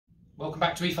Welcome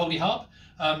back to eFOLDi Hub.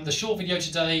 The short video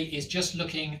today is just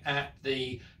looking at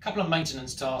the couple of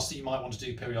maintenance tasks that you might want to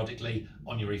do periodically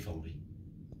on your eFOLDi.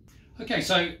 Okay,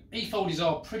 so eFOLDis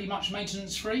are pretty much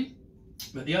maintenance free,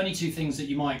 but the only two things that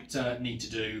you might need to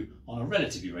do on a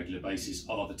relatively regular basis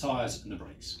are the tyres and the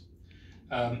brakes.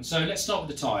 So let's start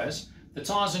with the tyres. The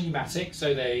tyres are pneumatic,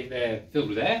 so they're filled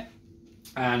with air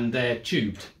and they're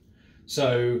tubed.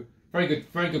 So very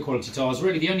good quality tyres.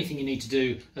 Really the only thing you need to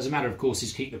do as a matter of course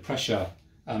is keep the pressure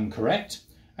correct,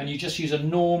 and you just use a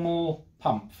normal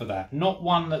pump for that. Not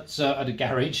one that's at a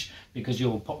garage because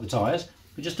you'll pop the tyres,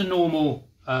 but just a normal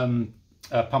pump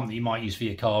that you might use for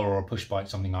your car or a push bike,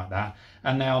 something like that.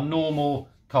 And they are normal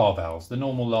car valves, the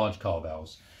normal large car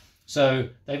valves. So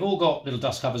they've all got little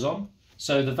dust covers on.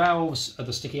 So the valves are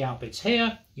the sticky out bits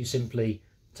here. You simply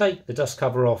take the dust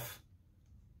cover off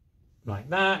like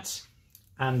that,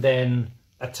 and then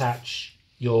attach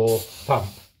your pump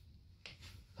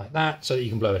like that so that you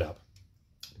can blow it up.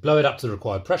 Blow it up to the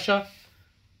required pressure,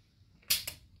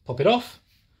 pop it off,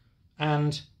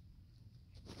 and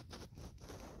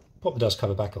pop the dust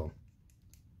cover back on.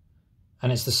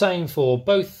 And it's the same for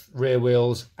both rear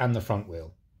wheels and the front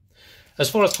wheel.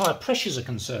 As far as tyre pressures are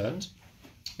concerned,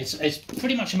 it's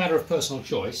pretty much a matter of personal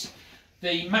choice.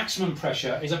 The maximum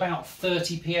pressure is about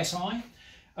 30 psi,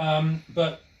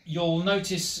 but you'll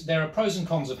notice there are pros and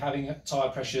cons of having tyre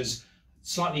pressures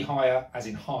slightly higher, as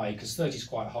in high, because 30 is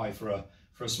quite high for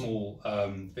a small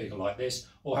vehicle like this,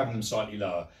 or having them slightly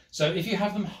lower. So if you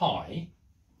have them high,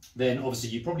 then obviously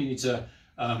you probably need to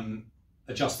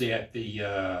adjust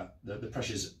the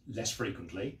pressures less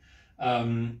frequently,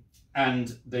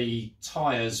 and the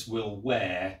tyres will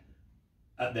wear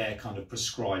at their kind of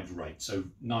prescribed rate, so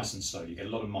nice and slow. You get a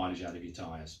lot of mileage out of your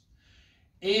tyres.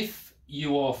 If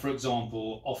you are, for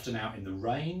example, often out in the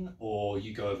rain, or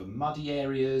you go over muddy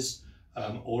areas,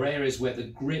 or areas where the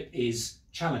grip is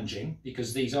challenging,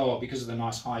 because because of the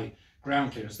nice high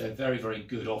ground clearance, they're very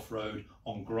good off-road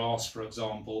on grass, for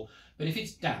example. But if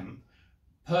it's damp,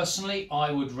 personally,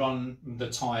 I would run the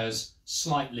tyres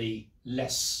slightly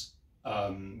less,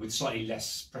 with slightly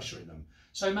less pressure in them.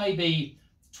 So maybe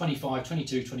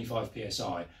 22, 25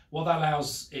 psi. What that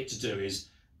allows it to do is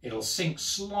it'll sink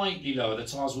slightly lower, the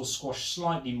tyres will squash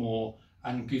slightly more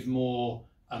and give more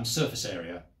surface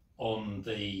area on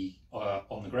the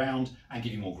ground and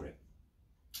give you more grip.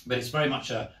 But it's very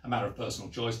much a matter of personal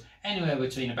choice. Anywhere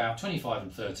between about 25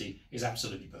 and 30 is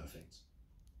absolutely perfect.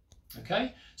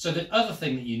 Okay, so the other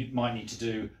thing that you might need to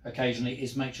do occasionally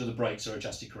is make sure the brakes are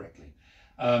adjusted correctly.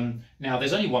 Now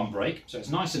there's only one brake, so it's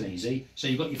nice and easy. So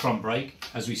you've got your front brake,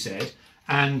 as we said,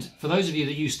 and for those of you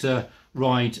that used to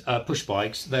ride push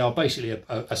bikes, they are basically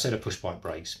a set of push bike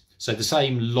brakes. So the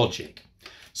same logic.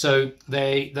 So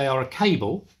they are a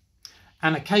cable,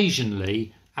 and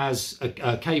occasionally as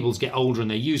cables get older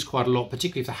and they're used quite a lot,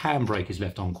 particularly if the handbrake is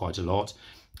left on quite a lot,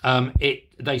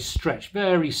 they stretch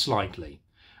very slightly.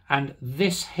 And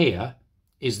this here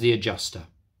is the adjuster.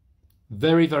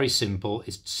 Very simple.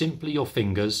 It's simply your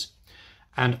fingers,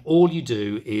 and all you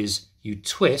do is you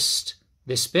twist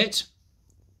this bit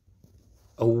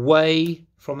away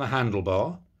from the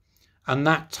handlebar, and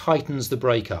that tightens the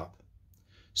brake up.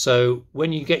 So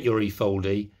when you get your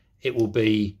eFOLDi, it will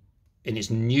be in its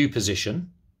new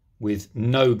position with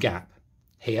no gap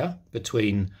here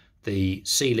between the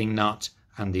sealing nut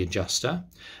and the adjuster.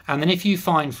 And then if you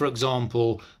find, for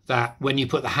example, that when you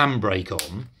put the handbrake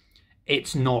on,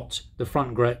 the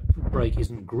front brake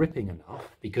isn't gripping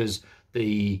enough because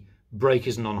the brake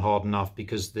isn't on hard enough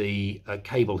because the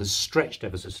cable has stretched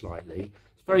ever so slightly.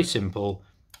 It's very simple.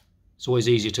 It's always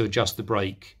easier to adjust the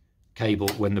brake cable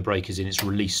when the brake is in its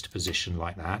released position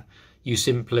like that. You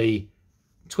simply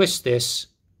twist this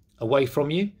away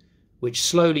from you, which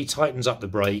slowly tightens up the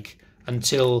brake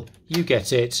until you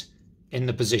get it in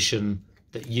the position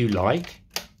that you like.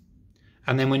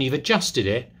 And then when you've adjusted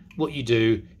it, what you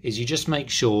do is you just make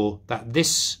sure that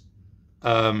this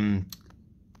locking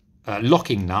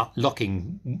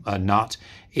nut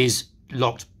is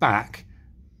locked back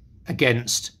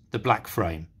against the black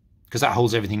frame, because that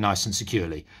holds everything nice and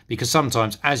securely. Because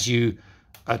sometimes as you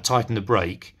tighten the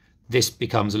brake, this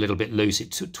becomes a little bit loose,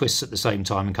 it twists at the same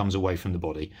time and comes away from the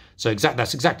body. So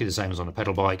that's exactly the same as on a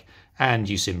pedal bike, and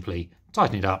you simply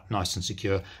tighten it up nice and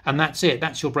secure, and that's it.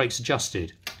 That's your brakes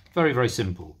adjusted. Very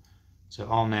simple. So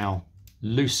I'll now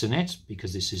loosen it,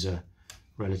 because this is a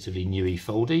relatively new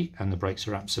eFOLDi and the brakes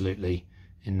are absolutely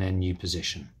in their new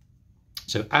position.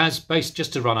 So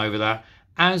just to run over that,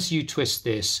 as you twist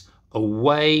this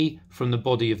away from the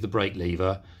body of the brake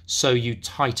lever, so you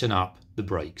tighten up the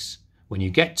brakes. When you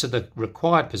get to the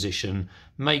required position,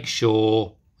 make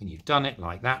sure when you've done it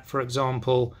like that, for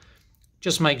example,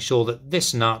 just make sure that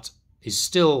this nut is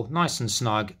still nice and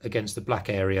snug against the black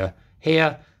area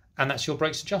here, and that's your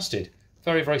brakes adjusted.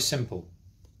 Very, very simple.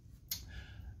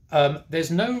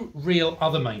 There's no real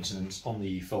other maintenance on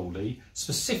the eFOLDi.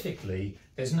 Specifically,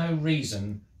 there's no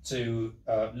reason to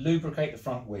lubricate the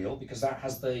front wheel because that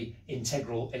has the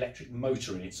integral electric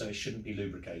motor in it, so it shouldn't be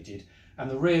lubricated. And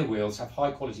the rear wheels have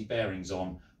high quality bearings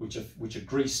on, which are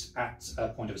greased at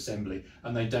point of assembly,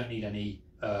 and they don't need any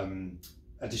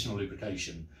additional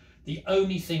lubrication. The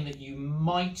only thing that you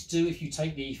might do if you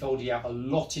take the eFOLDi out a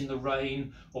lot in the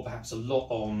rain, or perhaps a lot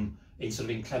in sort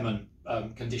of inclement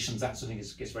conditions, that sort of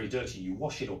thing gets very dirty, you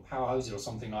wash it or power hose it or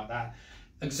something like that.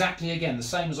 Exactly, again, the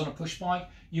same as on a push bike,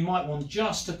 you might want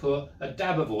just to put a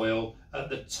dab of oil at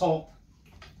the top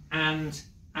and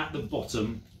at the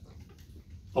bottom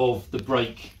of the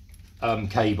brake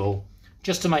cable,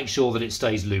 just to make sure that it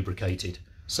stays lubricated.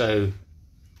 So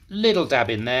little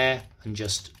dab in there and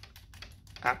just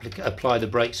apply the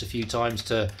brakes a few times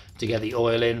to get the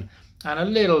oil in, and a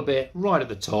little bit right at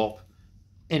the top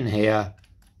in here,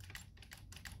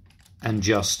 and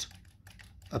just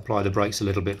apply the brakes a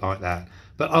little bit like that.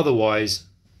 But otherwise,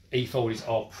 eFOLDis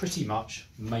are pretty much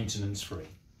maintenance free.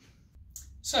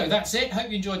 So that's it. Hope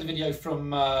you enjoyed the video from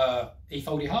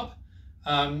eFOLDi Hub.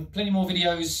 Plenty more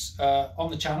videos on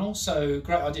the channel, so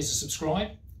great idea to subscribe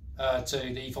to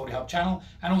the eFOLDi Hub channel,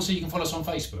 and also you can follow us on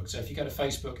Facebook. So if you go to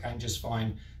Facebook and just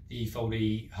find the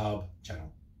eFOLDi Hub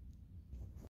channel.